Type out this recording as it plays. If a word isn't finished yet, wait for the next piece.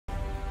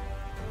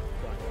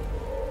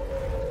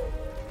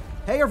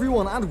Hey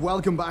everyone, and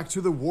welcome back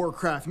to the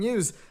Warcraft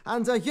news.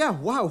 And yeah,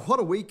 wow, what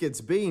a week it's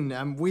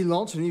been. We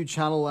launched a new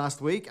channel last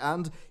week,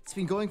 and it's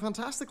been going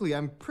fantastically.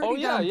 I'm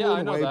pretty damn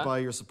blown away by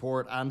your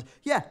support. And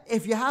yeah,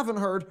 if you haven't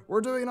heard, we're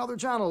doing another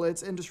channel.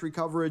 It's industry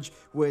coverage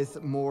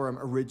with more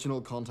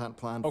original content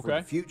planned for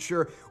the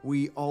future.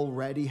 We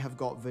already have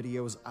got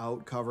videos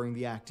out covering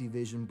the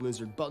Activision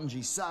Blizzard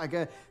Bungie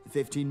saga,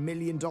 the $15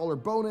 million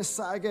bonus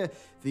saga,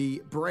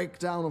 the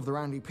breakdown of the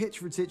Randy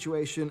Pitchford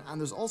situation,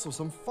 and there's also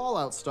some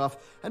Fallout stuff,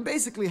 and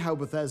basically how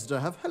Bethesda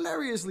have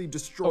hilariously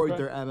destroyed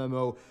their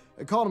MMO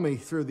economy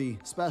through the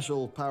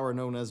special power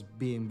known as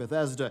being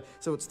Bethesda.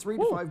 So it's 3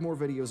 to 5 more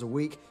videos a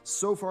week.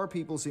 So far,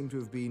 people seem to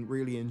have been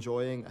really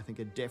enjoying, I think,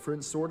 a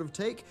different sort of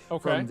take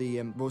from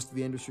the most of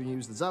the industry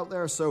news that's out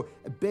there. So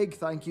a big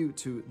thank you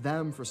to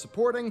them for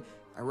supporting.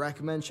 I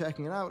recommend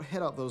checking it out.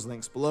 Hit up those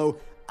links below.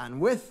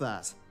 And with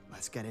that,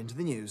 let's get into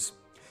the news.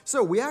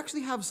 So we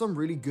actually have some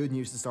really good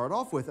news to start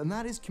off with, and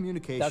that is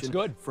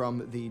communication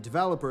from the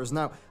developers.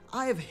 Now,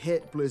 I have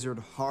hit Blizzard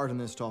hard on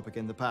this topic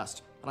in the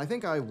past, and I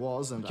think I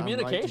was, and I'm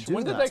right to do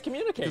When did they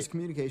communicate? Because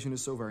communication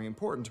is so very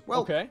important.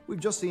 Well, we've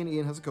just seen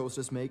Ian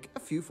Hazzikostas make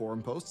a few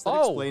forum posts that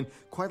explain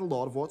quite a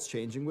lot of what's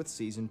changing with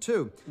Season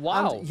 2.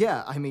 Wow. And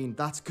yeah, I mean,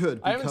 that's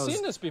good, because I haven't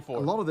seen this before.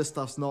 A lot of this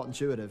stuff's not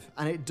intuitive,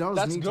 and it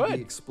does need to be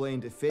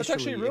explained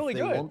officially if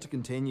they want to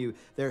continue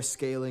their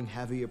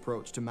scaling-heavy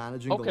approach to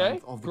managing the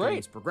length of the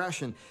game's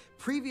progression.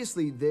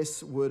 Previously,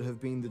 this would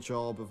have been the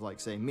job of, like,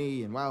 say,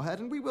 me and Wowhead,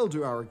 and we will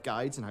do our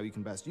guides on how you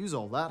can best use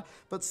all that,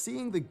 but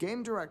seeing the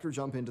game director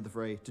jump into the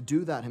fray to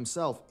do that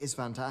himself is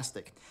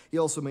fantastic. He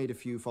also made a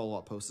few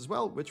follow-up posts as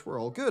well, which were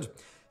all good.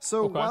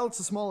 So while it's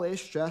a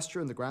small-ish gesture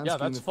in the grand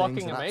scheme of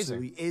things, it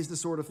absolutely is the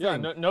sort of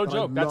thing no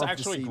joke. That's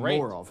actually great.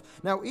 More of.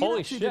 Now, Ian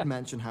actually did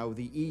mention how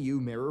the EU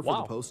mirror for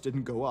the post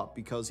didn't go up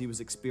because he was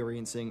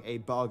experiencing a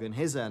bug on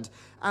his end.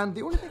 And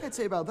the only thing I'd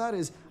say about that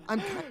is,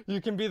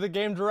 you can be the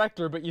game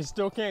director, but you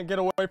still can't get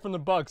away from the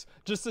bugs.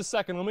 Just a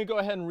second, let me go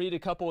ahead and read a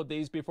couple of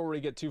these before we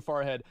get too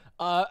far ahead.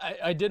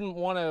 I didn't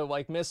want to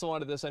like miss a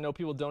lot of this. I know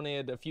people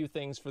donated a few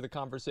things for the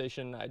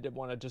conversation. I did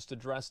want to just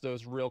address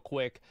those real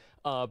quick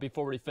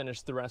before we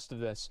finish the rest of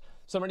this.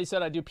 Somebody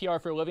said, I do PR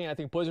for a living. I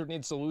think Blizzard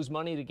needs to lose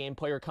money to gain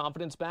player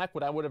confidence back.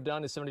 What I would have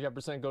done is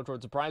 75% go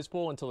towards the prize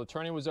pool until the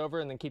tourney was over,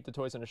 and then keep the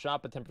toys in a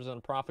shop, but 10%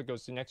 of profit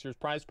goes to next year's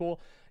prize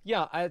pool.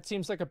 Yeah, it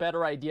seems like a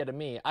better idea to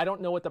me. I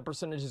don't know what the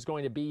percentage is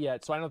going to be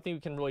yet, so I don't think we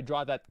can really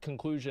draw that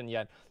conclusion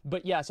yet.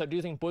 But yes, I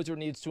do think Blizzard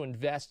needs to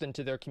invest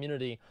into their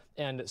community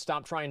and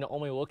stop trying to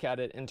only look at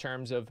it in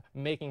terms of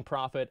making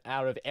profit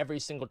out of every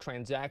single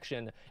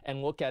transaction,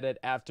 and look at it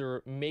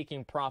after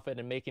making profit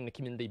and making the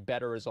community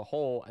better as a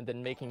whole, and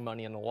then making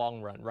money in the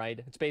long run, right?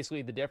 It's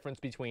basically the difference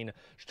between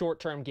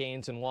short-term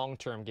gains and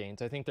long-term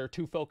gains. I think they're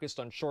too focused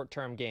on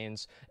short-term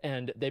gains,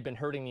 and they've been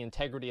hurting the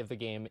integrity of the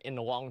game in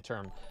the long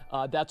term.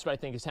 That's what I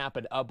think has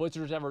happened.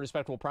 Blizzard should have a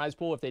respectable prize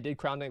pool. If they did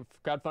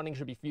crowdfunding,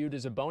 should be viewed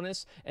as a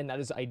bonus, and that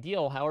is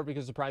ideal. However,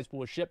 because the prize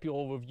pool is shit,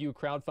 people will view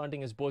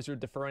crowdfunding as Blizzard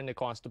deferring the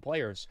cost to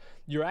players.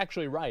 You're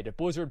actually right. If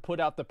Blizzard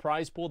put out the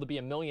prize pool to be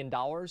 $1 million,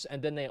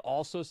 and then they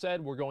also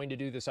said, we're going to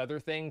do this other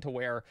thing to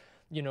where,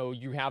 you know,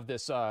 you have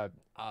this,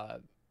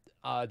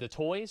 the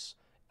toys,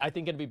 I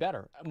think it'd be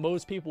better.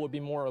 Most people would be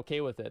more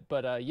okay with it.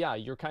 But yeah,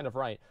 you're kind of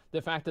right.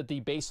 The fact that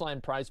the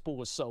baseline prize pool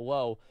was so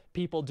low,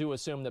 people do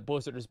assume that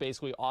Blizzard is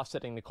basically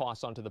offsetting the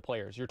cost onto the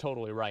players. You're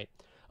totally right.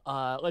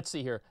 Let's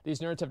see here. These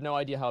nerds have no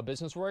idea how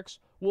business works.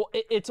 Well,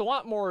 it's a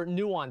lot more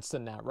nuanced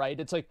than that, right?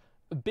 It's like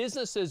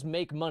businesses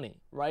make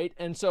money, right?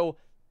 And so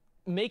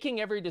making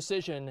every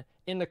decision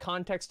in the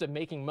context of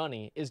making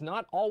money is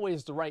not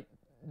always the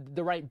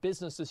right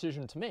business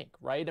decision to make,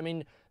 right? I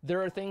mean,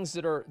 there are things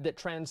that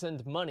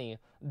transcend money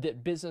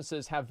that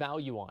businesses have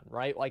value on,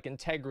 right? Like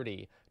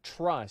integrity,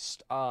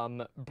 trust,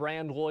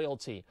 brand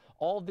loyalty.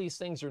 All of these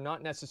things are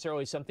not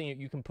necessarily something that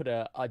you can put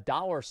a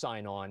dollar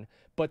sign on,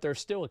 but they're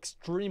still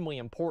extremely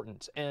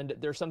important, and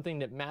they're something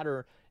that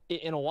matter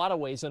in a lot of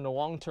ways in the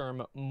long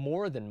term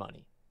more than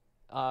money.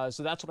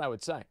 So that's what I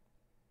would say.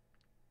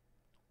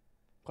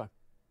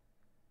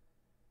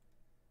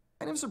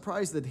 I'm kind of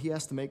surprised that he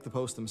has to make the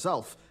post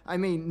himself. I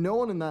mean, no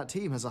one in that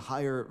team has a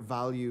higher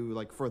value,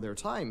 like, for their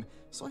time,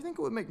 so I think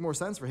it would make more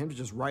sense for him to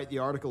just write the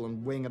article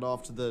and wing it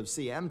off to the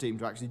CM team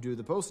to actually do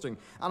the posting.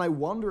 And I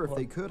wonder if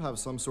they could have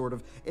some sort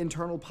of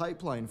internal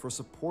pipeline for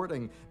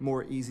supporting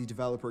more easy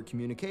developer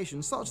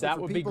communication, such that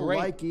for people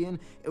like Ian,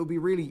 it would be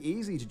really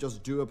easy to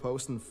just do a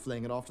post and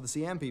fling it off to the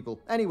CM people.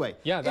 Anyway,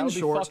 yeah, that in would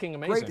short, be fucking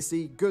amazing. Great to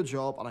see, good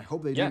job, and I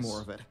hope they do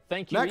more of it.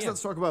 Thank you, Next, Ian.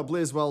 let's talk about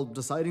Blizz, well,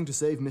 deciding to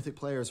save Mythic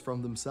players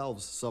from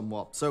themselves somewhat.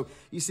 So,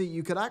 you see,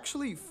 you could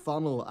actually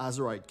funnel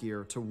Azerite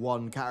gear to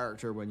one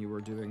character when you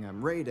were doing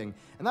raiding,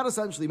 and that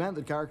essentially meant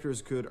that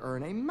characters could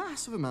earn a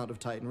massive amount of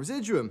Titan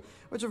Residuum,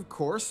 which of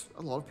course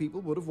a lot of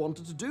people would have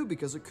wanted to do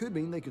because it could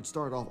mean they could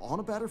start off on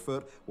a better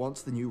foot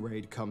once the new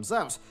raid comes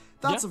out.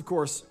 That's of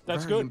course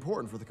very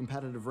important for the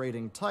competitive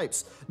raiding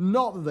types.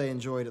 Not that they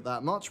enjoyed it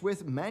that much,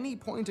 with many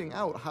pointing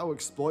out how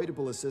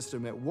exploitable a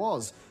system it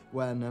was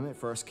when it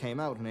first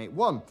came out in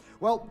 8.1.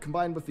 Well,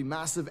 combined with the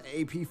massive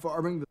AP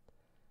farming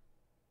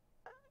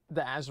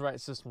The Azerite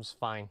system's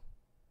fine.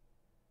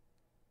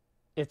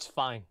 It's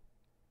fine.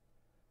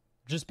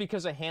 Just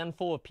because a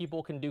handful of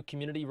people can do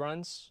community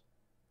runs,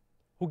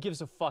 who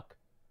gives a fuck?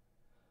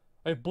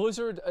 Like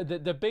Blizzard,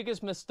 the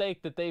biggest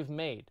mistake that they've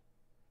made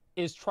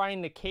is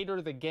trying to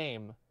cater the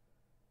game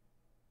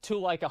to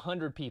like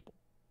 100 people.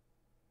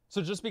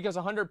 So just because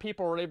 100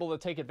 people are able to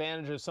take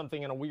advantage of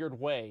something in a weird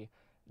way,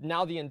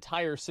 now the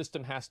entire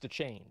system has to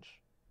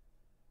change.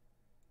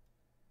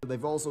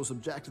 They've also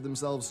subjected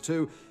themselves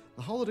to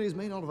the holidays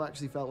may not have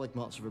actually felt like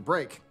much of a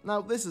break.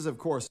 Now, this is, of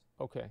course...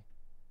 Okay.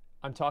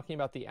 I'm talking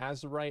about the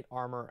Azerite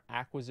armor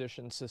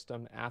acquisition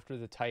system after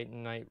the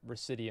Titanite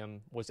Residium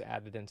was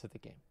added into the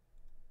game.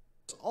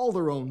 It's all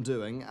their own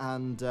doing,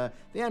 and at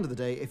the end of the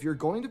day, if you're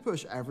going to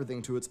push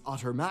everything to its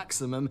utter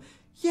maximum,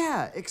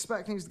 yeah,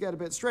 expect things to get a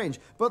bit strange.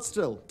 But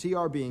still,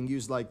 TR being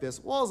used like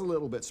this was a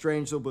little bit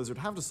strange, so Blizzard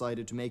have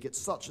decided to make it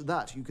such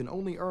that you can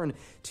only earn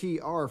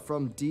TR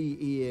from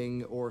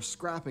DEing or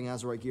scrapping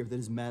Azerite gear that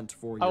is meant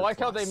for your I like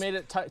class. How they made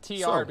it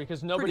TR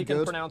because nobody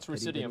can pronounce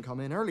Residium. Didn't come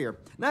in earlier.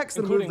 Next,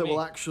 the move that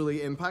will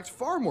actually impact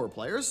far more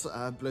players.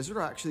 Blizzard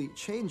are actually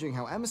changing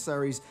how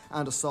emissaries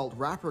and assault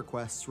wrapper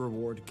quests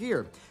reward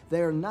gear.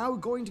 They are now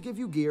going to give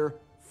you gear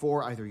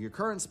for either your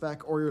current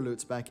spec or your loot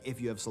spec if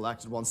you have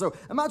selected one. So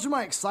imagine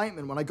my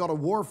excitement when I got a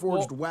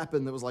Warforged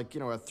weapon that was like, you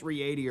know, a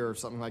 380 or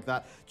something like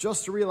that,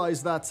 just to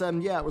realize that,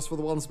 yeah, it was for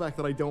the one spec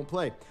that I don't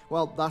play.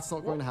 Well, that's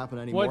not going to happen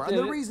anymore. And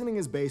the reasoning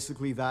is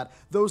basically that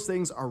those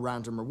things are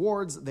random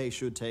rewards. They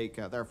should take,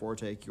 therefore,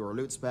 take your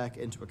loot spec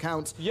into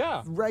account.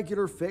 Yeah.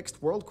 Regular fixed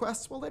world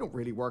quests, well, they don't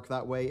really work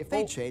that way. If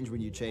they change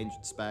when you change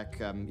spec,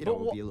 you know, it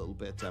will be a little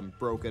bit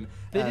broken.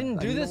 They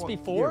didn't do this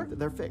before? Yeah,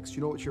 they're fixed.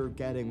 You know what you're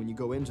getting when you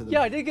go into them.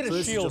 Yeah, I did get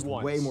a shield just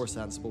once. Way more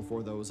sensible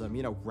for those,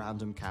 you know,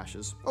 random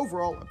caches.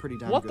 Overall, a pretty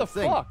damn what good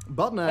thing. the fuck?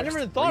 But next, I never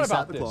even thought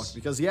about the this. clock,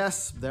 because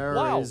yes, there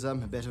is a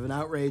bit of an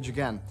outrage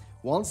again.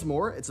 Once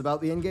more, it's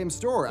about the in-game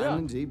store, and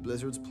indeed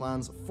Blizzard's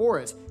plans for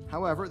it.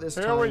 However, this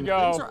time, things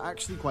are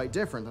actually quite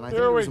different, and I think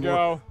there's a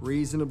more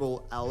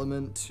reasonable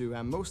element to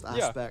most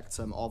aspects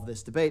of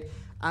this debate,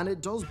 and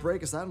it does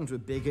break us out into a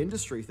big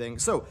industry thing.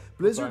 So,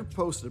 Blizzard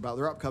posted about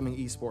their upcoming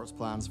esports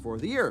plans for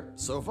the year.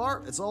 So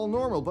far, it's all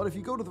normal, but if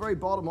you go to the very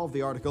bottom of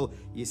the article,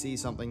 you see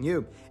something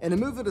new. In a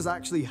move that is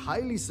actually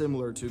highly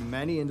similar to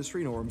many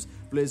industry norms,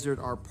 Blizzard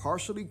are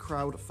partially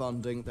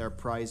crowdfunding their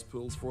prize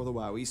pools for the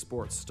WoW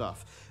esports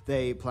stuff.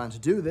 They plan to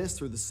do this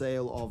through the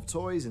sale of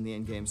toys in the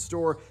in-game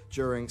store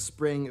during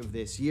spring of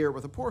this year,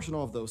 with a portion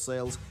of those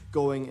sales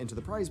going into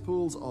the prize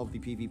pools of the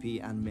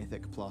PvP and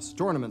Mythic Plus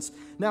tournaments.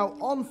 Now,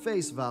 on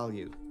face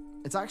value,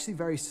 it's actually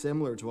very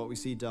similar to what we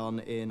see done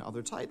in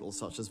other titles,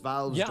 such as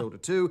Valve's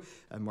Dota 2,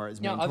 and where its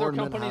main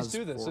tournament has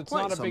for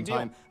quite some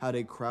time had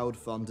a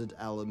crowd-funded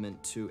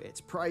element to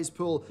its prize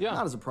pool.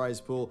 That is a prize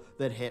pool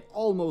that hit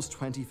almost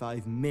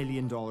 $25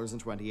 million in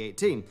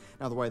 2018.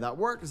 Now, the way that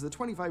worked is that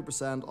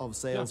 25% of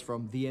sales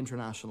from the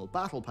International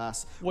Battle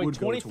Pass would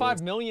go towards...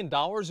 $25 million?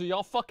 Are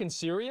y'all fucking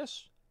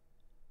serious?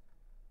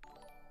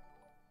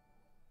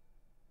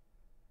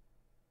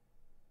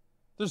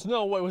 There's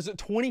no way. Was it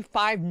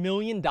 $25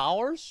 million?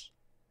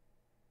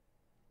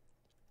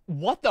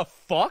 What the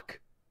fuck?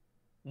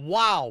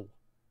 Wow.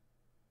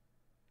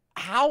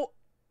 How?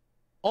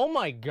 Oh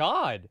my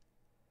god.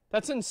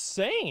 That's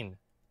insane.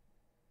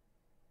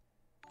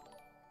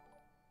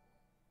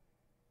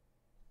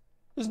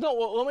 There's no,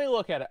 well, let me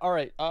look at it. All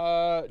right.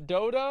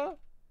 Dota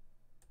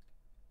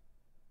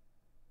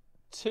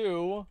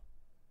 2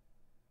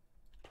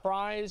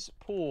 prize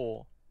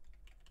pool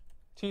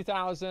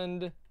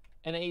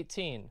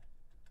 2018.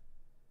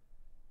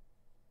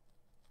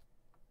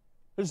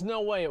 There's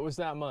no way it was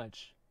that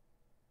much.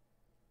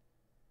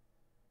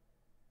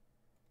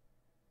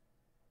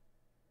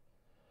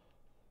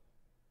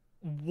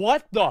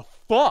 What the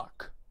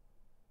fuck?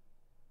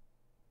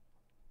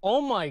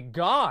 Oh my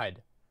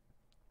god.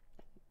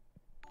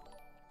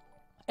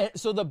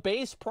 So the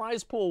base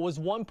prize pool was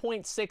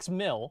 1.6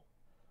 mil.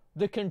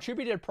 The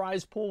contributed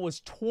prize pool was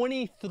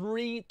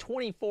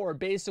 24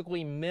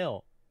 basically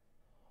mil.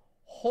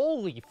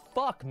 Holy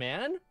fuck,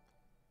 man.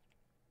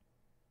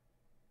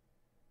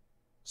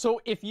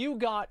 So if you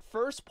got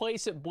first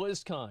place at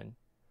BlizzCon,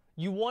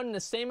 you won the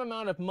same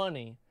amount of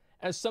money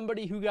as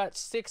somebody who got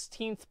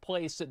 16th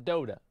place at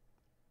Dota.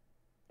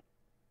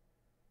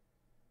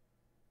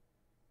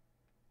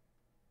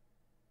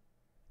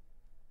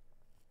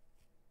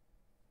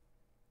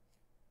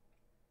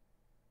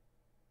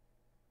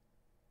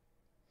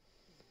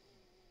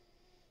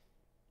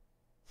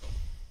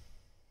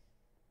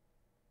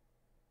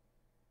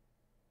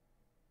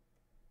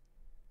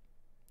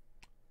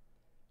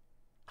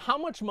 How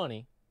much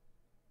money,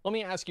 let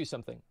me ask you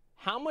something.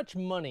 How much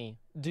money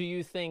do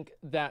you think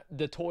that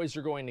the toys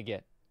are going to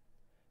get?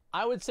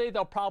 I would say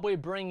they'll probably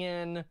bring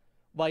in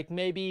like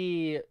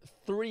maybe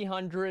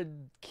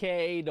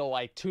 $300K to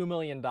like $2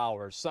 million,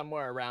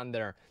 somewhere around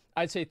there.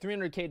 I'd say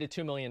 $300K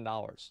to $2 million.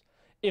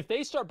 If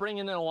they start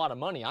bringing in a lot of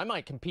money, I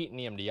might compete in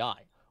the MDI.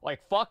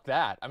 Like, fuck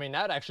that. I mean,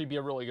 that'd actually be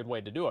a really good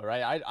way to do it,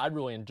 right? I'd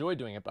really enjoy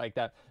doing it like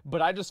that.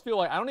 But I just feel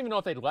like, I don't even know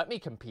if they'd let me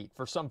compete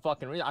for some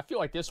fucking reason. I feel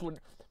like this would,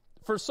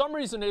 for some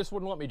reason, they just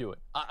wouldn't let me do it.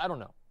 I don't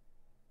know.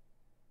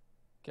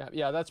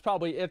 Yeah, it's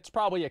probably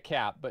a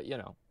cap, but you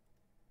know.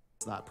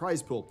 That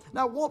prize pool.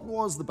 Now, what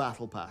was the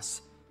Battle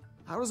Pass?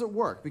 How does it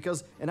work?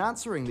 Because in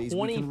answering these,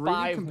 we can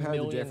really compare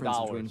the difference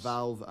between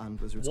Valve and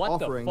Blizzard's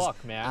offerings, the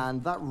fuck, man?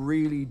 And that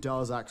really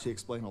does actually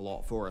explain a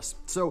lot for us.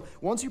 So,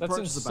 once you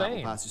purchase the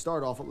Battle Pass, you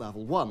start off at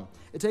level 1.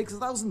 It takes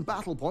 1,000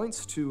 battle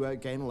points to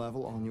gain a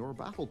level on your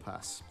Battle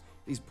Pass.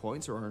 These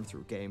points are earned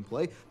through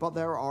gameplay, but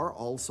there are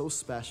also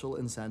special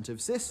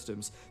incentive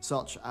systems,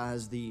 such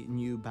as the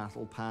new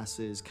Battle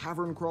Pass's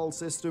Cavern Crawl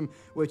system,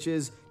 which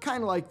is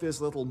kind of like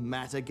this little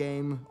meta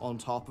game on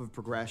top of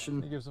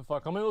progression. Who gives a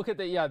fuck? Let me look at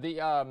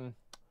the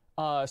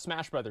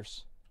Smash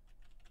Brothers.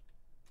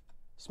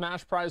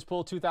 Smash Prize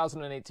Pool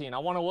 2018. I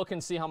want to look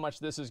and see how much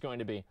this is going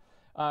to be.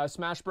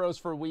 Smash Bros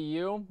for Wii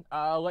U.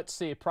 Let's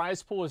see.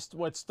 Prize Pool is,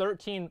 what's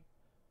 13?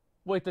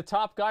 Wait, the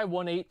top guy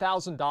won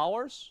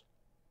 $8,000?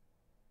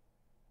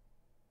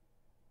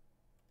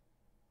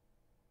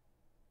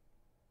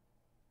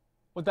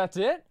 What, that's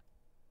it?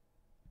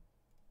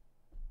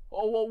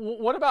 Oh, well,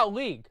 what about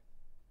League?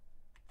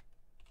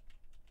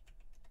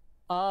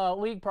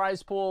 League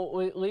prize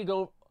pool,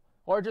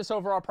 largest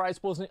overall prize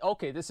pools.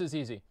 Okay, this is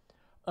easy.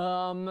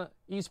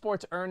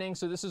 Esports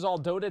earnings, so this is all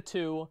Dota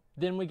 2.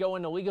 Then we go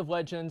into League of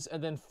Legends,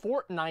 and then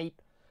Fortnite.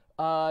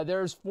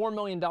 There's $4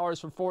 million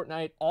for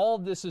Fortnite. All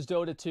of this is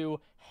Dota 2.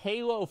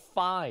 Halo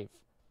 5.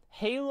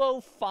 Halo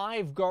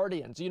 5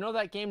 Guardians. You know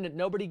that game that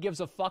nobody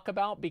gives a fuck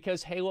about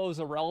because Halo is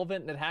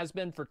irrelevant and it has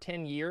been for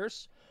 10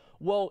 years?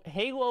 Well,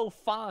 Halo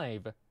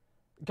 5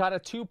 got a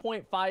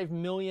 $2.5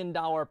 million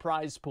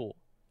prize pool.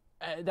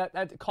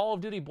 That Call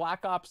of Duty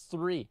Black Ops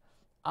 3.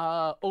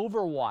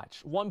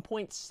 Overwatch,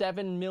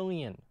 $1.7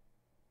 million.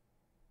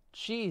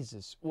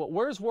 Jesus. Well,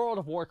 where's World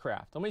of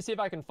Warcraft? Let me see if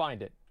I can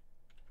find it.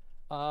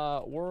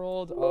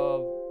 World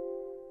of...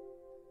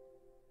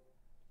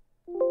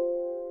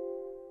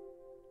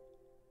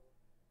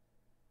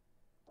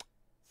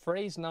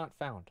 Phrase not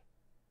found.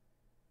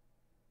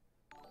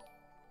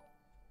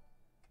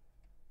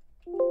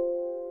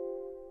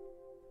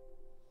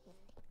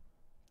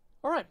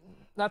 All right,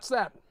 that's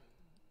that.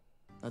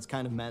 That's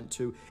kind of meant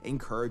to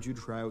encourage you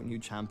to try out new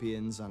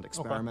champions and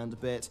experiment a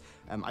bit.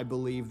 I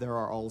believe there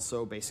are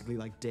also basically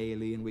like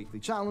daily and weekly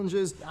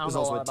challenges. There's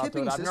also a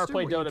tipping system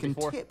where you can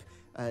tip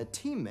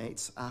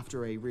teammates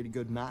after a really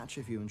good match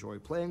if you enjoy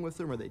playing with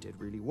them or they did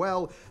really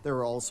well. There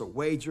are also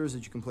wagers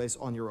that you can place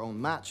on your own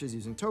matches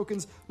using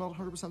tokens. Not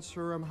 100%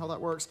 sure how that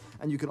works.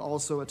 And you can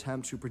also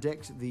attempt to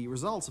predict the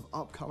results of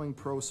upcoming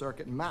pro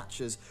circuit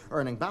matches,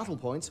 earning battle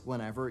points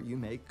whenever you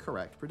make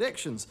correct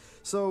predictions.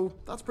 So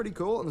that's pretty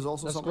cool. And there's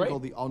also something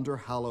called the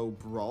Underhallow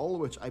Brawl,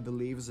 which I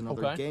believe is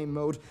another game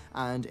mode.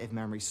 And if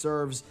memory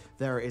serves,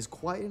 there is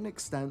quite an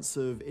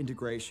extensive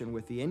integration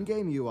with the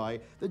in-game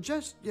UI that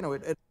just, you know,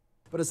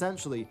 but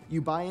essentially,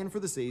 you buy in for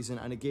the season,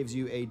 and it gives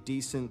you a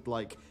decent,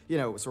 like, you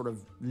know, sort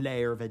of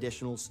layer of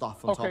additional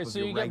stuff on top of your regular Dota experience.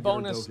 Okay, so you get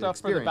bonus stuff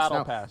for the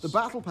Battle Pass. The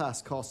Battle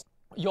Pass costs...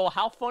 Yo,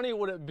 how funny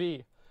would it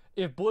be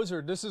if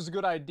Blizzard, this is a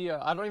good idea,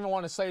 I don't even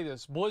want to say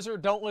this,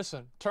 Blizzard, don't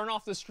listen. Turn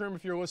off the stream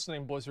if you're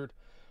listening, Blizzard.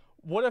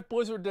 What if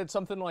Blizzard did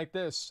something like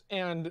this,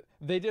 and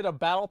they did a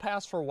Battle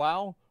Pass for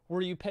WoW,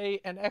 where you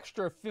pay an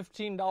extra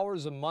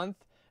 $15 a month,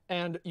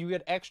 and you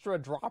get extra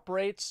drop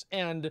rates,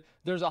 and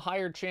there's a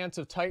higher chance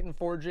of Titan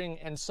forging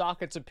and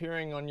sockets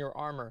appearing on your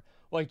armor.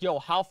 Like, yo,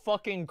 how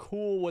fucking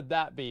cool would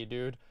that be,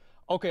 dude?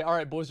 Okay, all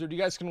right, Blizzard, you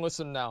guys can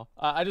listen now.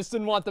 I just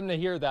didn't want them to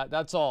hear that,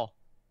 that's all.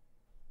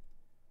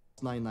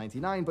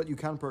 $9.99, but you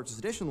can purchase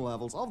additional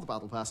levels of the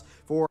Battle Pass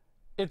for...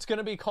 It's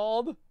gonna be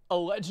called a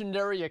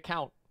legendary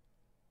account.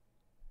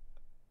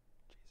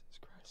 Jesus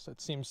Christ, that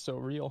seems so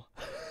real.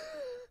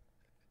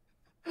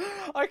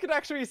 I could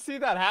actually see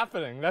that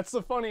happening. That's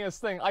the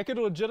funniest thing. I could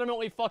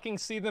legitimately fucking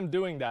see them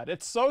doing that.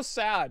 It's so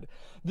sad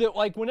that,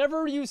 like,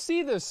 whenever you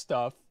see this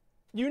stuff,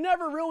 you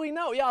never really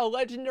know. Yeah, a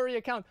legendary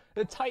account,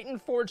 the Titan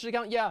Forged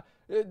account. Yeah,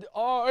 hey,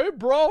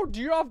 bro,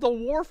 do you have the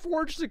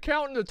Warforged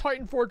account and the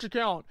Titan Forged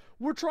account?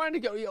 We're trying to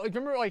go, like,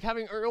 remember, like,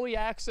 having early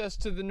access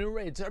to the new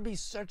raids. That'd be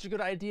such a good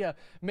idea.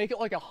 Make it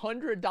like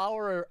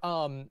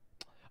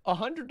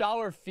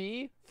 $100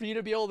 fee for you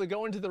to be able to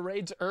go into the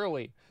raids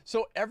early.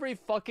 So every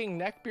fucking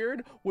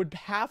neckbeard would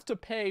have to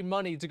pay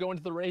money to go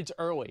into the raids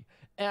early.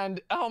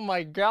 And oh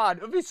my god,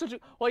 it would be such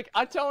a, like,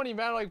 I'm telling you,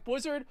 man, like,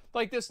 Blizzard,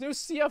 like, this new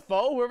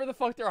CFO, whoever the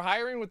fuck they're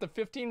hiring with the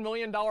 $15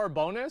 million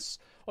bonus,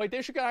 like,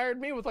 they should have hired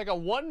me with like a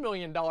 $1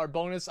 million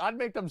bonus. I'd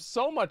make them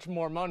so much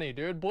more money,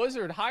 dude.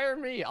 Blizzard, hire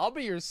me. I'll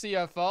be your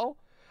CFO.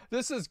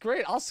 This is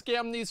great. I'll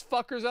scam these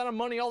fuckers out of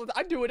money all the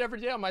time. I do it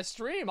every day on my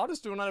stream. I'll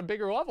just do it on a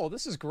bigger level.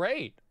 This is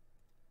great.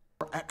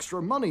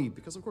 Extra money,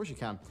 because of course you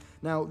can.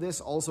 Now, this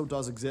also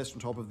does exist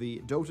on top of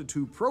the Dota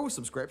 2 Pro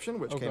subscription,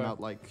 which came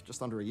out like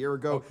just under a year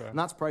ago, and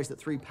that's priced at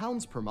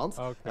 £3 per month,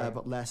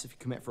 but less if you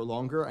commit for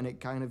longer, and it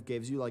kind of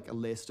gives you like a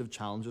list of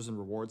challenges and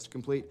rewards to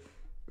complete,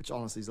 which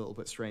honestly is a little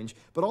bit strange.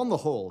 But on the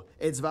whole,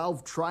 it's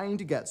Valve trying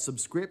to get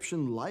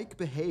subscription-like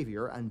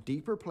behavior and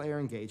deeper player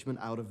engagement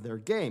out of their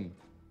game.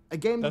 A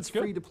game that's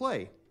free to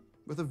play,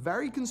 with a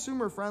very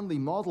consumer-friendly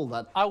model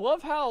that... I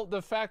love how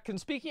the fact,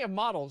 and speaking of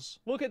models,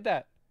 look at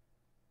that.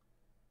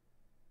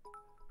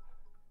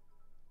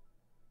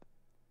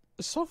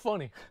 It's so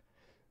funny.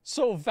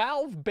 So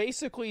Valve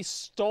basically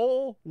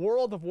stole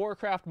World of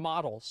Warcraft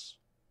models.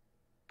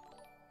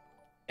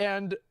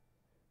 And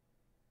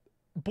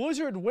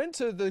Blizzard went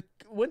to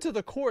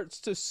the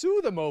courts to sue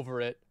them over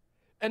it,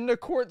 and the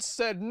courts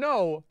said,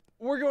 no,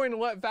 we're going to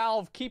let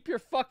Valve keep your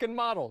fucking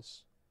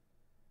models.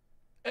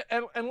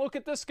 And look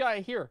at this guy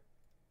here.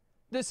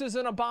 This is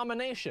an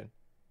abomination.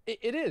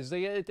 It is.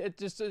 It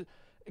just...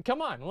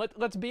 come on,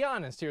 let's be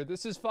honest here.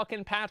 This is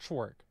fucking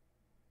patchwork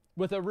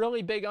with a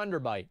really big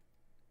underbite.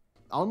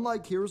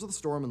 Unlike Heroes of the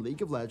Storm and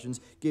League of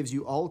Legends, gives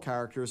you all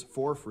characters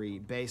for free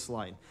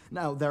baseline.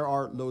 Now, there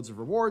are loads of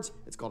rewards,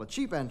 it's got a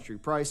cheap entry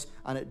price,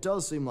 and it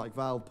does seem like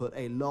Valve put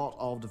a lot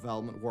of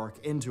development work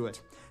into it.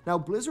 Now,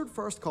 Blizzard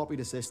first copied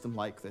a system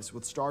like this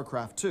with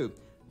StarCraft 2.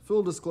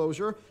 Full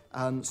disclosure,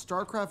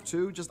 StarCraft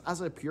 2, just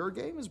as a pure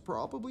game, is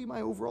probably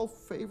my overall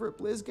favorite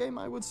Blizz game,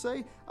 I would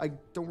say. I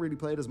don't really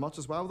play it as much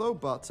as WoW though,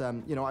 but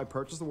you know, I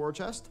purchased the war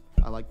chest,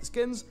 I like the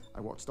skins,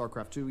 I watch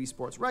StarCraft 2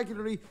 esports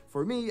regularly.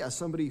 For me, as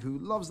somebody who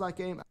loves that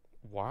game...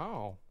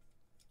 Wow.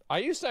 I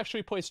used to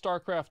actually play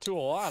StarCraft 2 a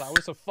lot. I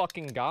was a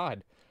fucking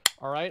god.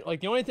 Alright? Like,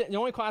 the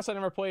only class I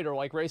never played, or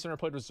like race I never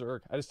played, was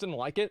Zerg. I just didn't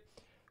like it.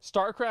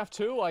 StarCraft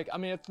 2, like, I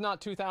mean, it's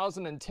not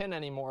 2010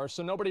 anymore,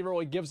 so nobody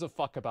really gives a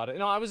fuck about it. You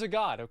know, I was a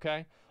god,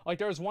 okay? Like,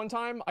 there was one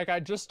time, like, I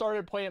just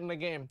started playing the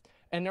game,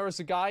 and there was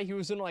a guy who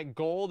was in, like,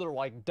 gold or,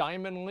 like,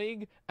 diamond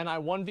league, and I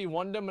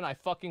 1v1'd him, and I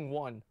fucking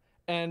won.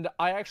 And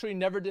I actually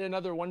never did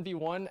another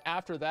 1v1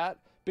 after that,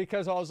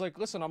 because I was like,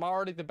 listen, I'm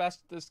already the best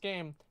at this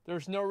game.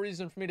 There's no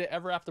reason for me to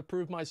ever have to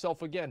prove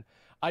myself again.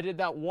 I did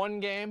that one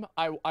game,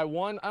 I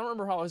won, I don't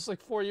remember how, it was like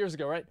 4 years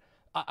ago, right?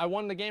 I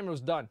won the game, and it was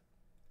done.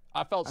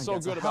 I felt so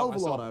good about myself. A hell of a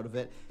lot out of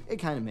it. It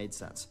kind of made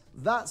sense.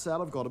 That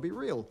said, I've got to be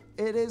real.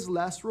 It is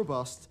less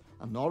robust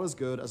and not as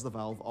good as the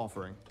Valve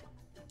offering.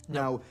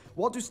 Now,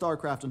 what do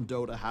StarCraft and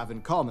Dota have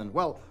in common?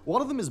 Well,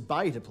 one of them is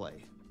buy to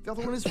play. The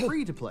other one is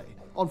free to play.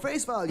 On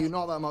face value,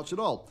 not that much at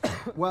all.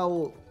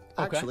 Well,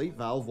 actually,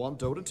 Valve want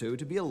Dota 2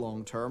 to be a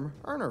long-term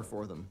earner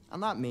for them,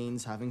 and that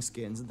means having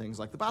skins and things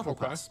like the Battle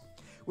Pass.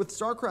 With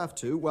StarCraft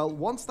 2, well,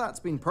 once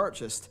that's been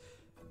purchased,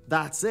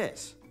 that's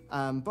it.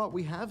 But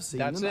we have seen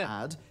them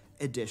add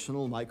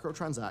additional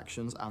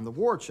microtransactions and the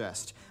war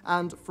chest.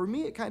 And for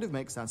me, it kind of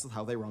makes sense with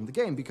how they run the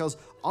game, because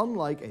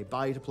unlike a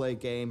buy-to-play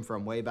game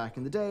from way back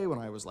in the day when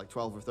I was like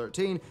 12 or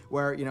 13,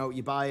 where, you know,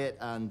 you buy it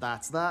and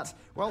that's that,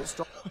 well...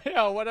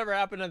 yeah, whatever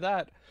happened to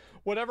that?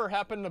 Whatever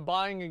happened to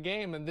buying a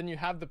game and then you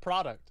have the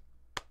product?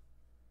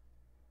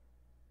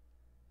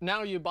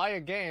 Now you buy a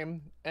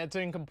game, and it's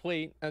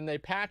incomplete, and they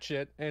patch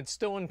it, and it's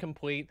still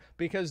incomplete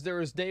because there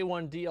was day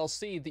one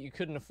DLC that you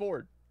couldn't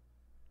afford.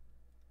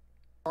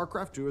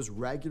 StarCraft 2 is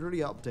regularly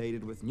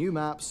updated with new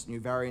maps, new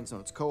variants on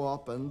its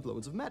co-op, and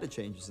loads of meta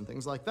changes and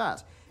things like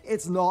that.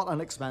 It's not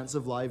an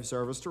expensive live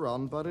service to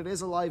run, but it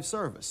is a live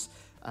service.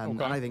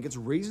 And I think it's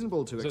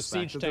reasonable to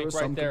expect that there is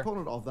some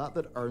component of that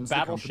that earns the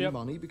company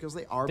money, because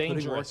they are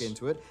putting work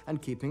into it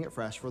and keeping it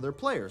fresh for their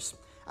players.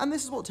 And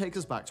this is what takes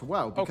us back to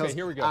WoW, because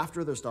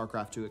after their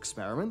StarCraft 2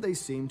 experiment, they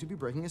seem to be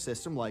bringing a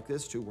system like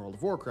this to World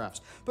of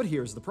Warcraft. But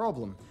here's the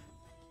problem.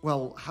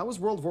 Well, how is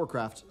World of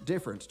Warcraft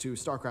different to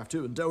StarCraft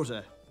 2 and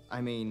Dota? I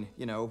mean,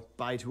 you know,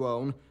 buy to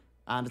own,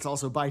 and it's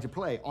also buy to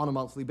play on a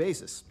monthly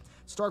basis.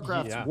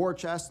 StarCraft's War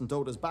Chest and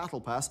Dota's Battle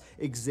Pass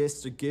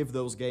exists to give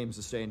those games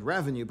sustained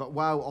revenue, but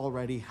WoW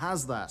already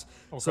has that.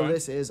 So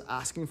this is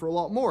asking for a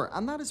lot more,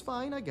 and that is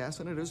fine, I guess,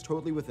 and it is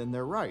totally within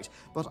their right.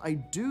 But I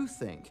do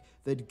think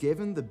that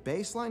given the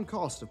baseline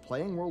cost of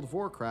playing World of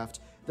Warcraft,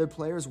 that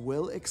players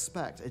will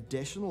expect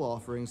additional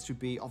offerings to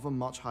be of a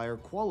much higher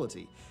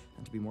quality,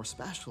 and to be more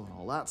special and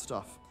all that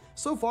stuff.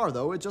 So far,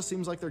 though, it just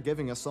seems like they're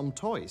giving us some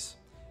toys.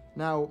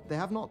 Now, they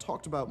have not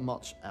talked about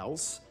much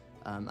else,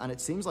 and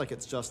it seems like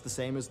it's just the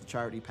same as the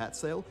charity pet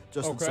sale,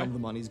 just that some of the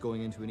money's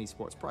going into an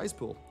esports prize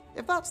pool.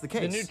 If that's the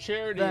case, the new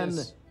charity then,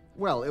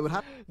 well, it would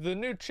have... The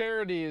new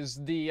charity is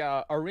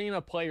the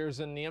arena players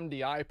and the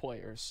MDI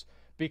players,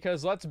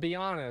 because let's be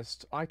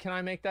honest, can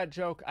I make that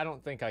joke? I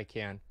don't think I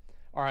can.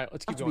 All right,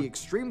 let's keep going. To be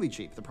extremely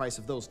cheap, the price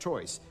of those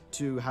toys,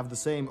 to have the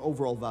same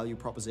overall value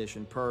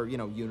proposition per, you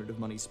know, unit of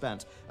money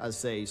spent as,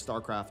 say,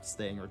 StarCraft's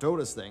thing or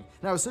Dota's thing.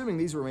 Now, assuming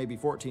these were maybe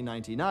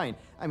 $14.99,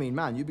 I mean,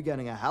 man, you'd be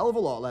getting a hell of a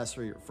lot less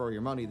for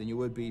your money than you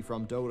would be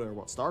from Dota or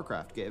what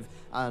StarCraft give.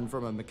 And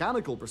from a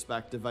mechanical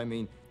perspective, I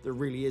mean, there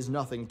really is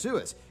nothing to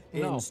it.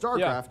 In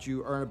StarCraft,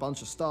 you earn a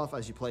bunch of stuff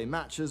as you play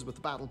matches with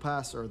the Battle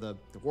Pass or the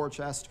War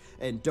Chest.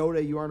 In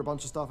Dota, you earn a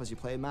bunch of stuff as you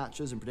play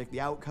matches and predict the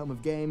outcome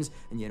of games.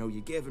 And, you know,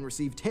 you give and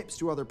receive tips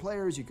to other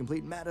players, you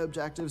complete meta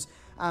objectives.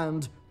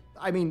 And,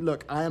 I mean,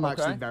 look, I am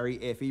actually very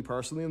iffy,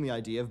 personally, on the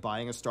idea of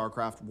buying a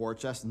StarCraft War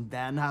Chest and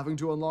then having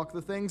to unlock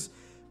the things.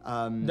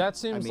 That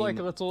seems like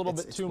it's a little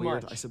bit too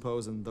weird, much. I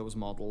suppose, in those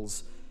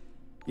models.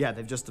 Yeah,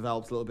 they've just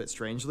developed a little bit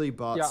strangely,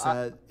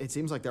 but it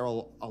seems like they're a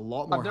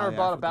lot more. I've never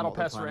bought a battle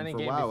pass for any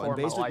game before and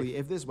basically, in my life.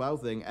 if this WoW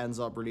thing ends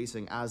up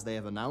releasing as they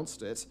have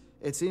announced it,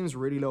 it seems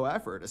really low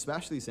effort,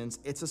 especially since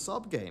it's a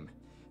sub game.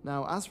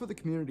 Now, as for the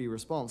community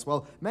response,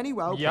 well, many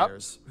WoW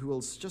players who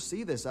will just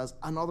see this as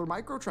another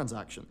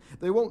microtransaction.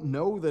 They won't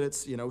know that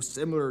it's, you know,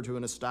 similar to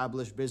an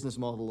established business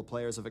model the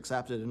players have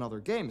accepted in other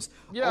games.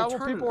 Yeah,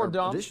 well, people are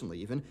dumb. Additionally,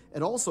 even,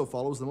 it also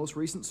follows the most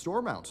recent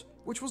store mount,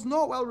 which was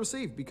not well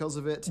received because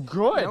of it, you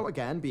know,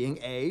 again, being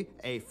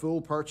a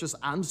full purchase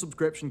and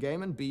subscription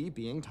game, and B,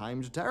 being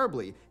timed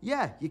terribly.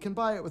 Yeah, you can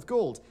buy it with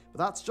gold, but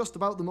that's just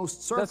about the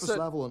most surface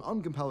level and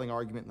uncompelling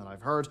argument that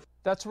I've heard.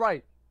 That's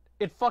right.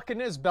 It fucking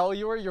is,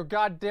 Belluar. You're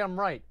goddamn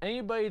right.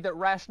 Anybody that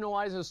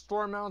rationalizes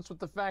store mounts with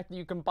the fact that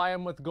you can buy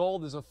them with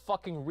gold is a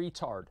fucking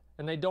retard,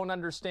 and they don't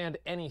understand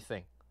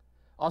anything.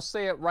 I'll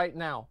say it right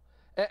now.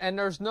 And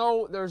there's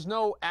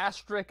no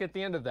asterisk at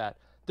the end of that.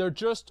 They're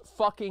just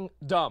fucking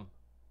dumb.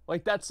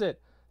 Like, that's it.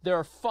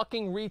 They're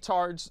fucking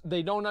retards.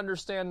 They don't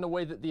understand the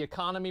way that the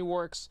economy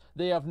works.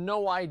 They have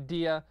no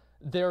idea.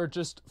 They're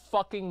just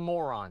fucking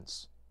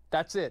morons.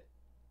 That's it.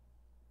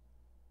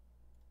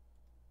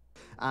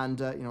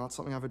 And, you know, that's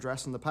something I've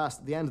addressed in the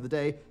past. At the end of the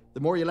day, the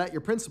more you let your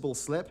principles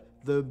slip,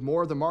 the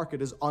more the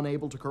market is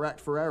unable to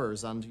correct for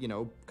errors and, you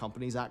know,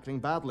 companies acting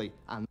badly.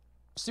 And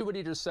see what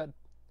he just said?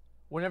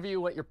 Whenever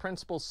you let your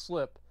principles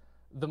slip,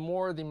 the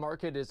more the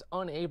market is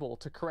unable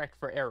to correct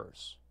for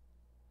errors.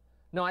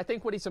 Now, I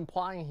think what he's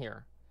implying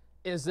here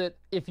is that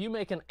if you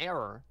make an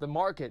error, the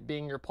market,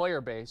 being your player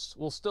base,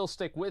 will still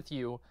stick with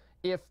you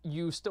if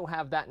you still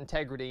have that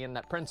integrity and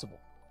that principle.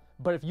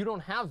 But if you don't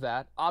have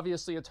that,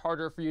 obviously it's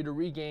harder for you to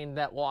regain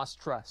that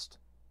lost trust.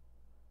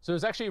 So it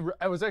was actually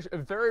a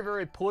very,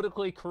 very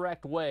politically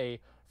correct way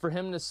for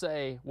him to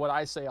say what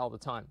I say all the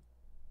time.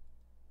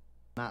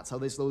 That's how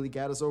they slowly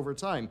get us over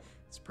time.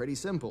 It's pretty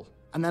simple.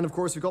 And then, of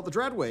course, we've got the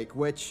Dreadwake,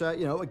 which,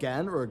 you know,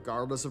 again,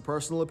 regardless of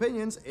personal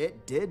opinions,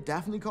 it did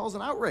definitely cause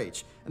an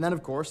outrage. And then,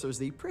 of course, there's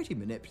the pretty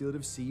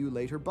manipulative See You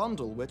Later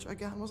bundle, which,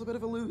 again, was a bit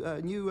of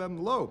a new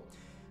low.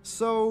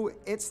 So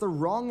it's the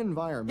wrong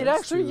environment. It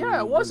actually, yeah,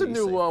 it was a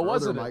new low,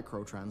 wasn't it?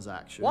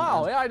 Microtransaction.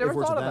 Wow, yeah, I never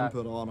thought of that. If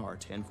we're to then put on our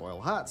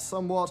tinfoil hats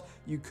somewhat,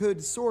 you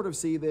could sort of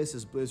see this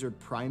as Blizzard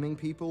priming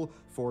people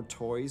for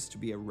toys to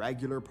be a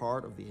regular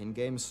part of the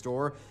in-game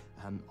store.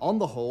 On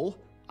the whole,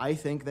 I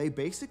think they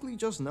basically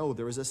just know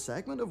there is a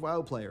segment of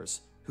WoW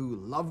players who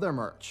love their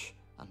merch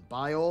and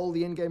buy all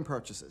the in-game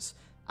purchases,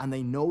 and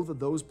they know that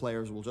those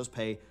players will just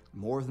pay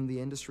more than the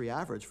industry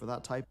average for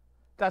that type.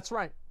 That's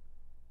right.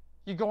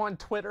 You go on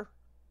Twitter,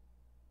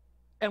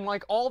 and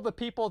like all the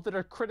people that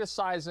are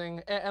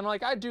criticizing, and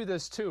like I do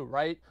this too,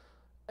 right?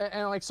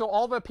 And like, so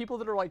all the people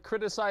that are like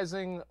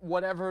criticizing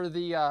whatever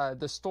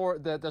the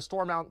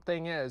store mount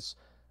thing is,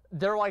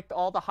 they're like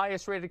all the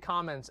highest rated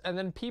comments. And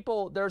then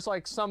people, there's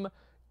like some,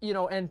 you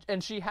know,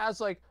 and she has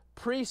like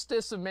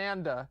Priestess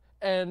Amanda,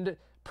 and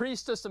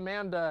Priestess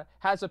Amanda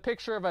has a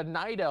picture of a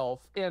night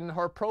elf in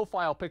her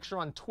profile picture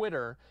on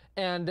Twitter,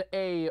 and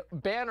a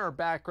banner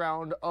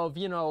background of,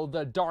 you know,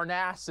 the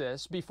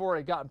Darnassus before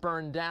it got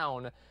burned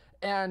down.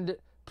 And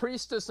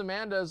Priestess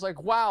Amanda is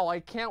like, wow, I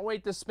can't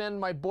wait to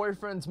spend my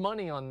boyfriend's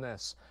money on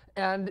this.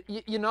 And,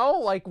 you know,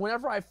 like,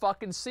 whenever I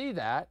fucking see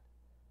that,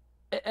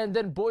 and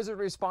then Blizzard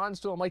responds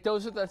to them, like,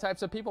 those are the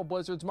types of people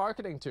Blizzard's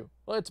marketing to.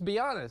 Let's be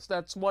honest,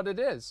 that's what it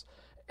is.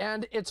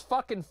 And it's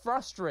fucking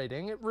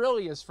frustrating. It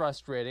really is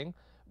frustrating.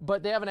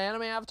 But they have an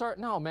anime avatar?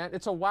 No, man,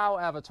 it's a WoW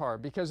avatar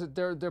because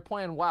they're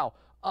playing WoW.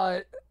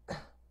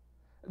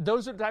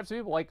 Those are the types of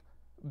people, like,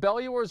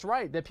 Belluar's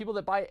right, the people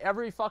that buy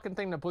every fucking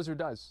thing that Blizzard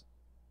does.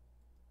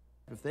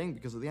 Thing,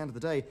 because at the end of the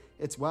day,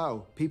 it's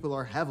WoW. People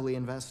are heavily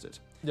invested.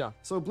 Yeah.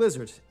 So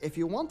Blizzard, if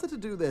you wanted to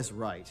do this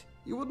right,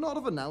 you would not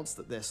have announced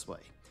it this way.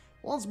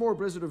 Once more,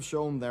 Blizzard have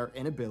shown their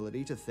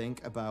inability to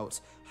think about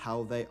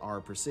how they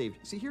are perceived.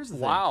 See, here's the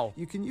thing.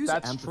 You can use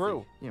empathy,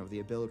 you know,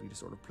 the ability to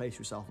sort of place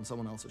yourself in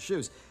someone else's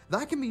shoes.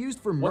 That can be used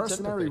for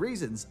mercenary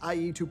reasons,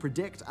 i.e. to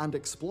predict and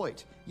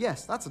exploit.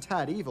 Yes, that's a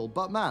tad evil,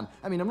 but man,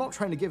 I mean, I'm not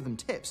trying to give them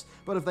tips,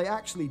 but if they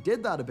actually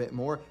did that a bit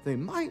more, they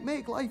might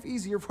make life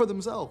easier for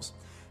themselves.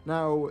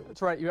 Now,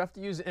 that's right. You have to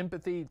use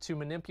empathy to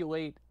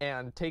manipulate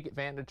and take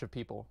advantage of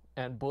people,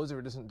 and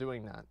Blizzard isn't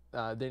doing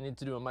that. They need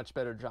to do a much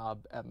better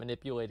job at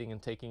manipulating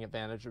and taking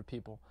advantage of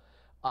people.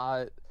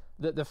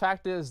 The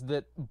fact is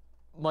that,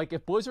 like,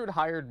 if Blizzard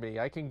hired me,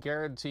 I can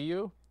guarantee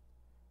you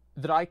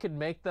that I could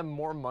make them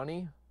more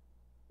money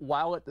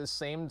while at the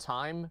same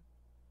time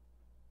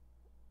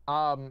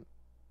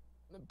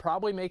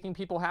probably making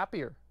people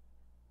happier,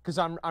 because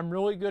I'm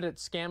really good at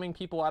scamming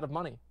people out of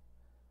money.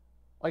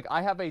 Like,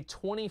 I have a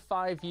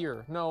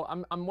 25-year, no,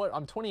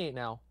 I'm 28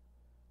 now.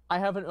 I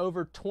have an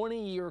over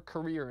 20-year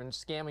career in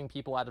scamming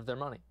people out of their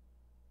money.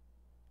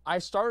 I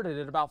started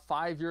at about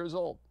 5 years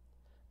old.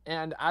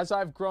 And as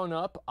I've grown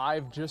up,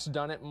 I've just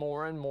done it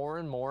more and more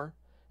and more.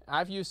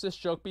 I've used this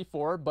joke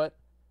before, but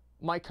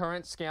my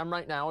current scam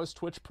right now is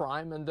Twitch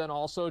Prime, and then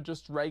also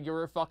just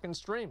regular fucking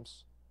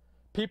streams.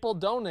 People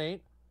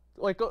donate,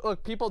 like,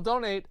 look, people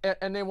donate,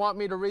 and they want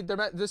me to read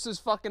their, this is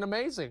fucking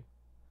amazing.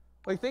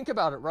 Like, think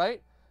about it,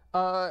 right?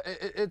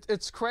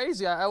 It's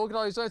crazy. I look at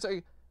all these sites,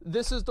 like,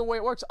 this is the way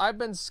it works. I've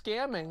been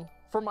scamming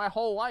for my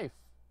whole life.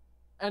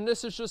 And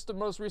this is just the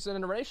most recent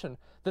iteration.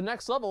 The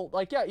next level,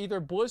 like, yeah, either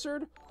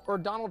Blizzard or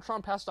Donald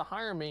Trump has to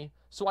hire me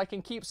so I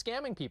can keep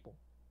scamming people.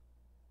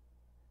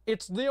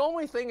 It's the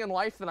only thing in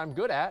life that I'm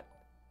good at.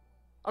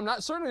 I'm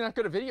certainly not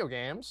good at video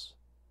games.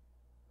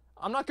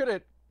 I'm not good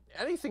at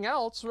anything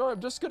else, really.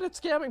 I'm just good at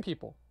scamming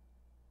people.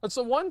 That's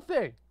the one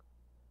thing.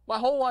 My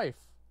whole life.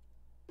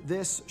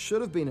 This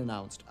should have been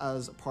announced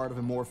as part of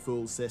a more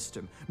full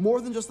system, more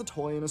than just a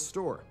toy in a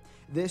store.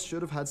 This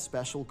should have had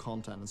special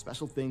content and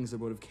special things that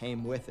would have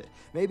came with it.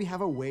 Maybe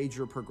have a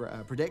wager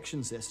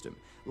prediction system,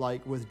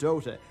 like with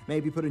Dota.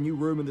 Maybe put a new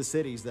room in the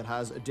cities that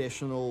has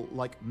additional,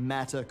 like,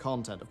 meta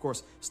content. Of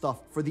course,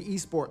 stuff for the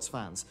esports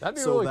fans. That'd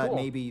be so really that cool.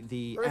 maybe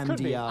the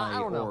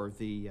MDI or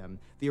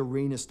the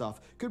arena stuff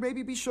could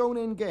maybe be shown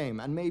in-game,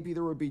 and maybe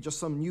there would be just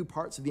some new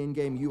parts of the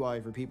in-game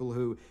UI for people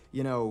who,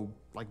 you know,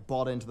 like,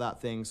 bought into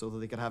that thing so that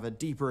they could have a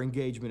deeper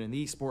engagement in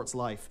the esports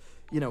life.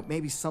 You know,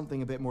 maybe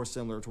something a bit more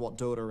similar to what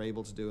Dota are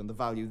able to do and the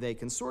value they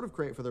can sort of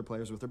create for their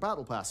players with their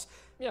battle pass.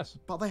 Yes.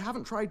 But they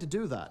haven't tried to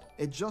do that.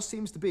 It just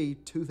seems to be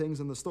two things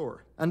in the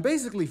store. And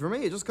basically, for me,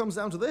 it just comes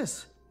down to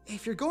this.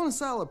 If you're going to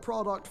sell a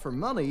product for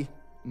money,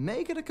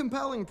 make it a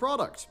compelling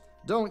product.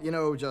 Don't, you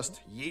know, just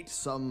yeet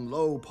some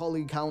low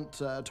poly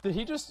count... Did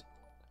he just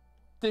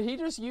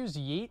use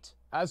yeet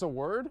as a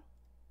word?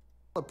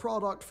 A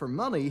product for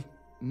money,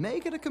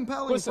 make it a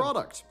compelling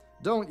product.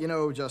 Don't, you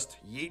know, just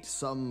yeet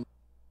some...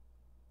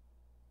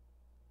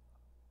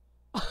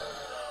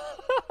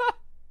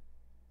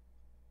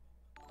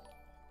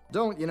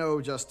 Don't, you know,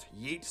 just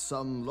yeet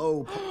some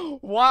low...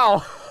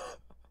 Wow.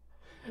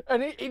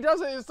 And he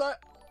does it, it's not...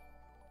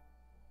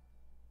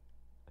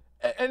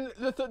 And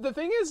the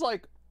thing is,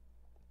 like,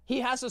 he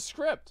has a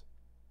script.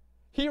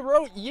 He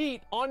wrote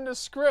yeet on the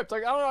script.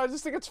 Like, I don't know, I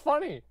just think it's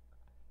funny.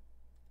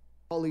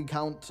 Poly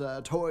count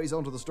toys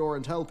onto the store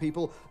and tell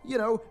people, you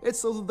know, it's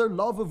so that their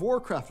love of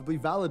Warcraft will be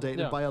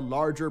validated by a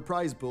larger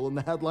prize pool in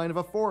the headline of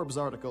a Forbes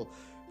article.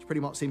 Which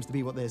pretty much seems to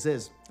be what this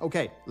is.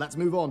 Okay, let's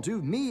move on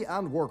to me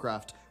and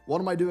Warcraft. What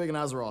am I doing in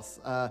Azeroth?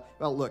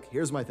 Well, look,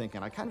 here's my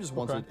thinking. I kind of just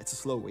wanted... It's a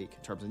slow week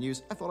in terms of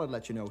news. I thought I'd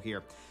let you know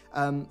here.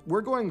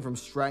 We're going from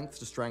strength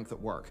to strength at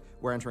work.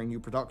 We're entering new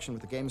production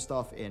with the game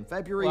stuff in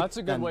February. Well, that's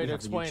a good way to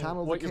explain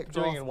what you're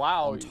doing in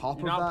WoW. On top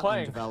of that,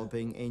 I'm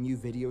developing a new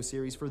video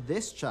series for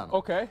this channel.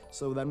 Okay.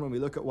 So then when we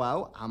look at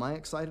WoW, am I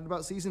excited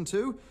about Season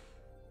 2?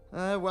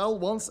 Well,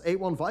 once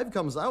 815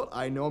 comes out,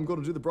 I know I'm going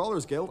to do the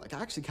Brawlers Guild.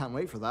 I actually can't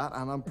wait for that,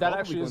 and I'm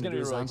probably going to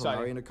do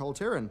Zantalari and a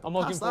Coltiran. I'm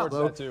looking forward to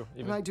that too.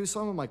 I might do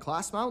some of my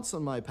class mounts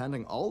and my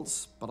pending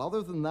alts, but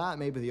other than that,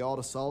 maybe the odd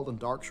Assault and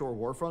Darkshore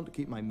Warfront to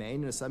keep my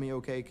main in a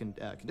semi-okay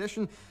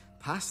condition.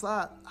 Past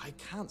that, I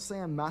can't say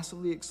I'm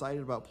massively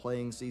excited about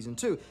playing Season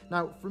 2.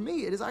 Now, for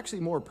me, it is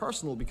actually more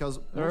personal because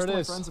most of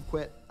my friends have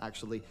quit,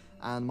 actually,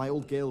 and my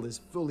old guild is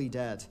fully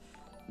dead.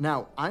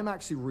 Now, I'm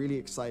actually really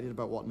excited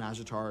about what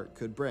Nazjatar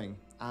could bring,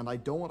 and I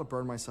don't want to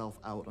burn myself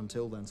out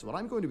until then. So what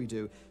I'm going to be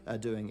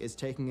doing is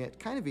taking it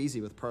kind of easy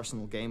with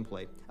personal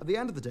gameplay. At the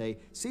end of the day,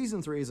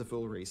 Season 3 is a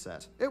full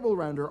reset. It will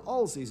render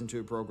all Season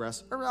 2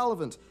 progress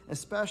irrelevant,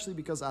 especially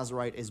because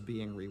Azerite is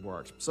being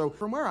reworked. So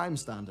from where I'm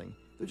standing,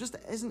 there just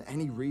isn't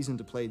any reason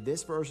to play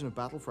this version of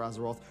Battle for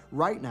Azeroth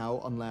right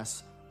now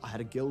unless I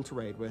had a guild to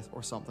raid with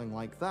or something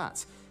like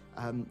that.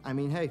 I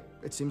mean, hey,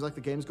 it seems like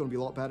the game's going to be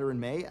a lot better in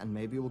May, and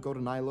maybe we'll go to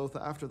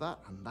Nilotha after that,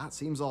 and that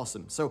seems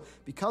awesome. So,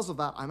 because of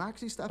that, I'm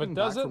actually stepping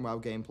back from WoW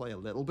gameplay a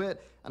little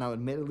bit, and now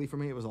admittedly for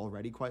me it was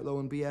already quite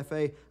low in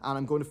BFA, and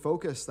I'm going to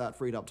focus that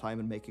freed up time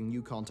in making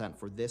new content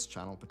for this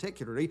channel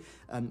particularly,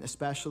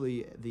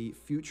 especially the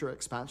future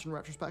expansion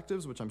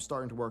retrospectives, which I'm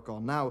starting to work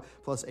on now,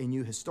 plus a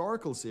new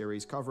historical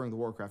series covering the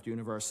Warcraft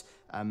universe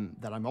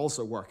that I'm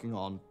also working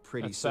on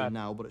pretty soon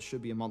now, but it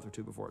should be a month or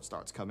two before it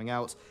starts coming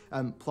out.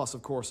 Plus,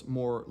 of course,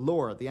 more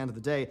lore. At the end of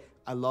the day,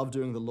 I love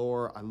doing the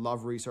lore, I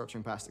love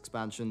researching past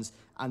expansions,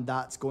 and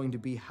that's going to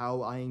be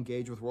how I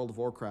engage with World of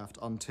Warcraft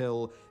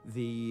until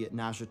the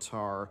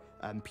Nazjatar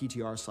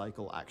PTR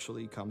cycle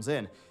actually comes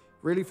in.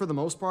 Really, for the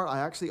most part, I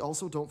actually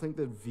also don't think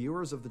that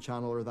viewers of the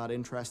channel are that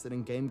interested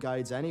in game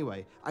guides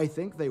anyway. I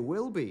think they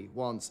will be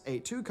once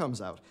 8.2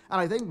 comes out.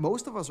 And I think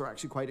most of us are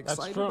actually quite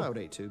excited about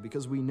 8.2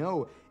 because we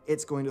know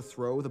it's going to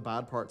throw the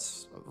bad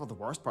parts, well, the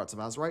worst parts of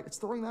Azerite, it's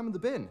throwing them in the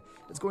bin.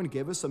 It's going to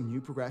give us some new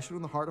progression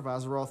in the heart of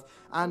Azeroth,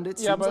 and it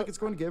seems like it's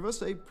going to give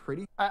us a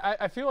pretty...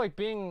 I feel like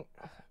being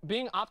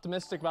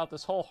optimistic about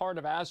this whole Heart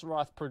of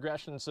Azeroth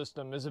progression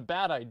system is a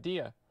bad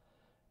idea.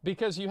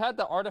 Because you had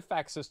the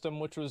artifact system,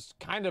 which was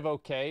kind of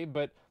okay,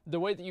 but the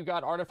way that you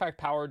got artifact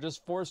power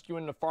just forced you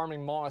into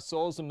farming Maw of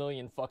Souls a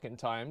million fucking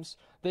times.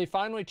 They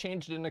finally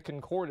changed it into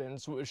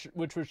Concordance, which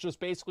was just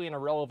basically an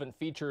irrelevant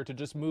feature to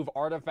just move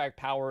artifact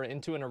power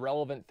into an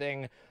irrelevant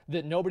thing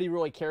that nobody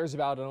really cares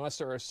about unless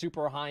they're a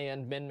super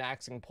high-end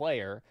min-maxing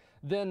player.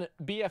 Then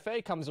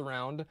BFA comes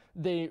around,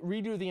 they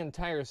redo the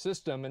entire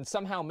system and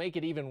somehow make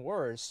it even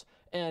worse.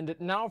 And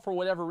now, for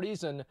whatever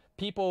reason,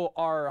 people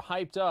are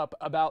hyped up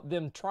about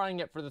them trying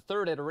it for the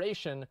third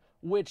iteration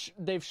which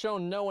they've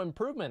shown no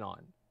improvement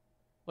on.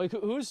 Like,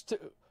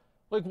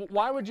 like,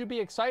 why would you be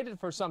excited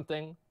for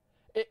something?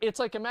 It's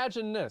like,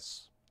 imagine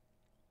this.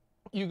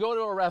 You go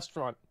to a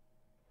restaurant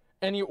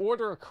and you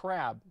order a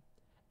crab,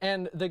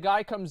 and the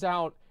guy comes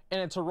out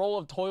and it's a roll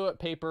of toilet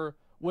paper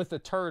with a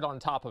turd on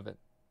top of it.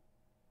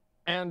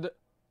 And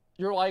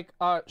you're like,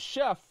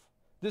 chef,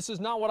 this is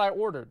not what I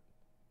ordered.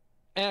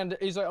 And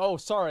he's like, oh,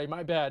 sorry,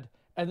 my bad.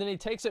 And then he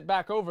takes it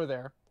back over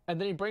there, and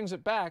then he brings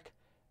it back,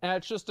 and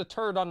it's just a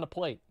turd on the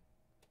plate.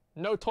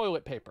 No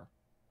toilet paper.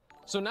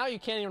 So now you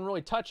can't even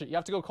really touch it. You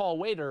have to go call a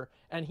waiter,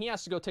 and he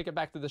has to go take it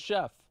back to the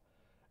chef.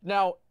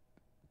 Now,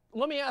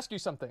 let me ask you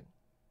something.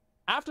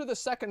 After the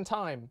second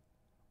time,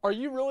 are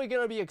you really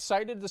going to be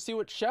excited to see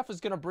what chef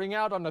is going to bring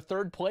out on the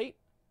third plate?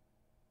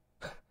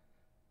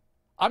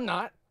 I'm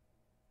not.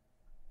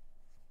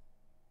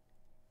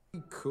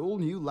 Cool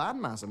new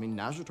landmass. I mean,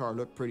 Nazjatar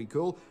looked pretty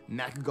cool,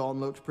 Mechagon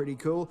looked pretty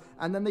cool,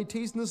 and then they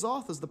teased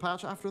N'Zoth as the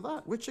patch after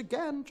that, which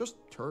again, just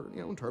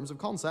in terms of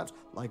concept,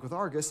 like with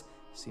Argus,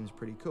 seems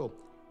pretty cool.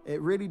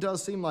 It really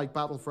does seem like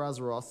Battle for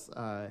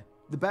Azeroth,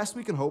 the best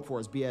we can hope for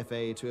is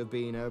BFA to have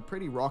been a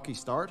pretty rocky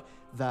start,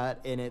 that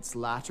in its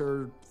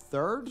latter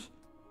third,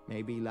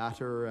 maybe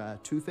latter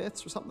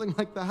 2/5 or something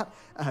like that,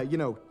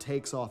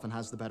 takes off and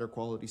has the better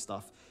quality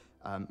stuff.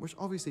 Which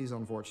obviously is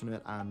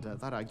unfortunate, and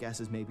that I guess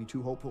is maybe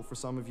too hopeful for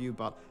some of you,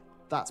 but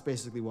that's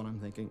basically what I'm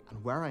thinking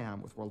and where I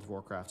am with World of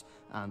Warcraft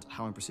and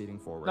how I'm proceeding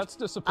forward. That's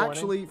disappointing.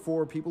 Actually,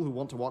 for people who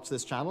want to watch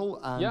this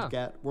channel and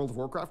get World of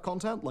Warcraft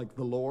content, like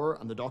the lore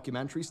and the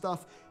documentary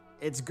stuff,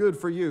 it's good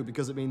for you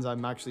because it means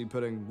I'm actually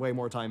putting way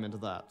more time into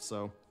that.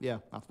 So yeah,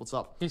 that's what's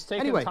up. He's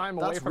taking time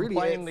away from really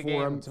playing the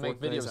game to make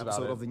videos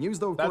about it. Of the news,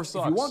 though, of course,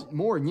 if you want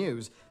more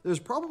news, there's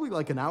probably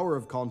like an hour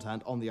of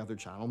content on the other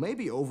channel,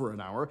 maybe over an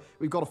hour.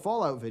 We've got a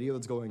Fallout video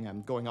that's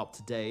going up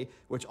today,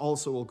 which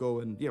also will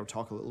go and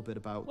talk a little bit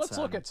about. Let's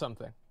look at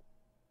something.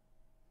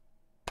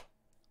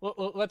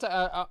 Let's.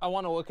 I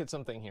want to look at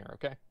something here,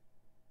 okay?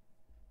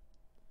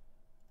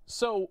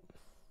 So,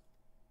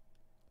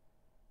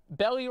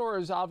 Belior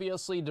is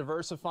obviously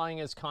diversifying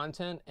his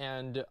content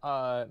and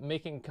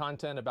making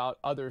content about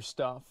other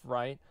stuff,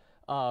 right?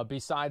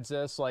 Besides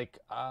this, like,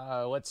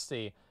 let's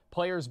see.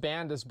 Players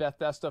banned as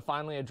Bethesda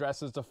finally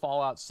addresses the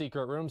Fallout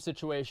secret room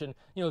situation.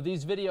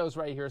 These videos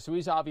right here. So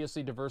he's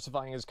obviously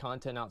diversifying his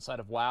content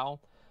outside of WoW.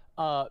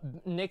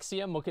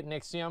 Nixium, look at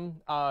Nixium.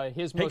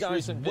 His most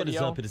recent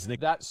video,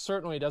 that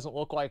certainly doesn't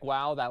look like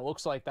WoW. That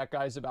looks like that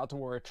guy's about to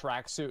wear a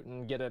tracksuit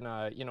and get in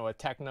a, a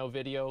techno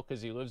video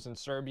because he lives in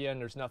Serbia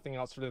and there's nothing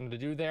else for them to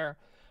do there.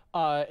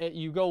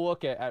 You go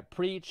look at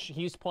Preach.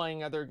 He's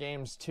playing other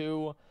games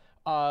too.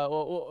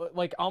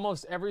 Like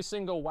almost every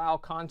single WoW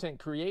content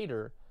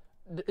creator.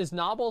 Is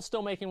Nobble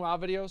still making WoW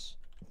videos?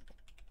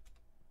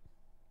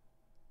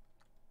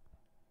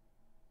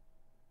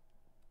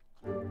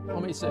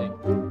 Let me see.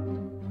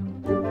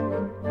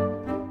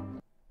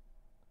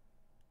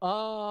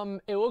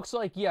 It looks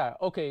like, yeah,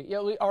 okay, yeah,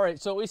 all right,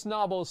 so at least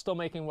Nobble is still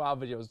making WoW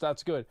videos,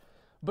 that's good.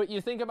 But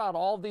you think about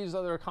all these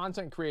other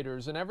content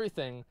creators and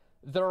everything,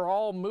 they're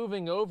all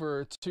moving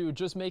over to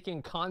just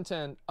making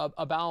content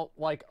about,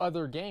 like,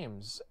 other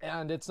games.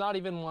 And it's not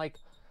even, like,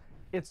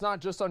 it's not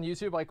just on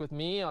YouTube, like with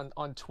me,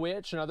 on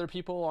Twitch, and other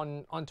people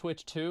on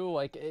Twitch too.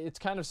 Like, it's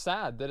kind of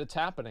sad that it's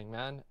happening,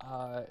 man.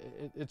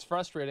 It's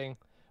frustrating.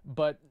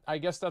 But I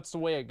guess that's the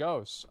way it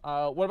goes.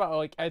 What about,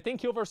 like, I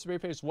think Heal vs.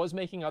 Babyface was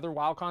making other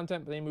WoW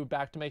content, but they moved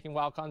back to making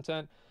WoW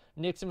content.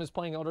 Nixon is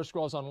playing Elder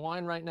Scrolls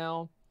Online right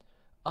now.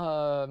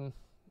 How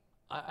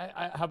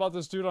about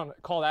this dude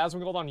called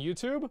Asmongold on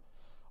YouTube?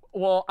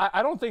 Well,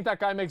 I don't think that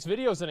guy makes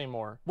videos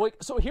anymore. Like,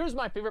 so here's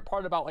my favorite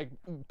part about, like,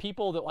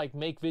 people that, like,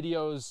 make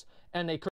videos and they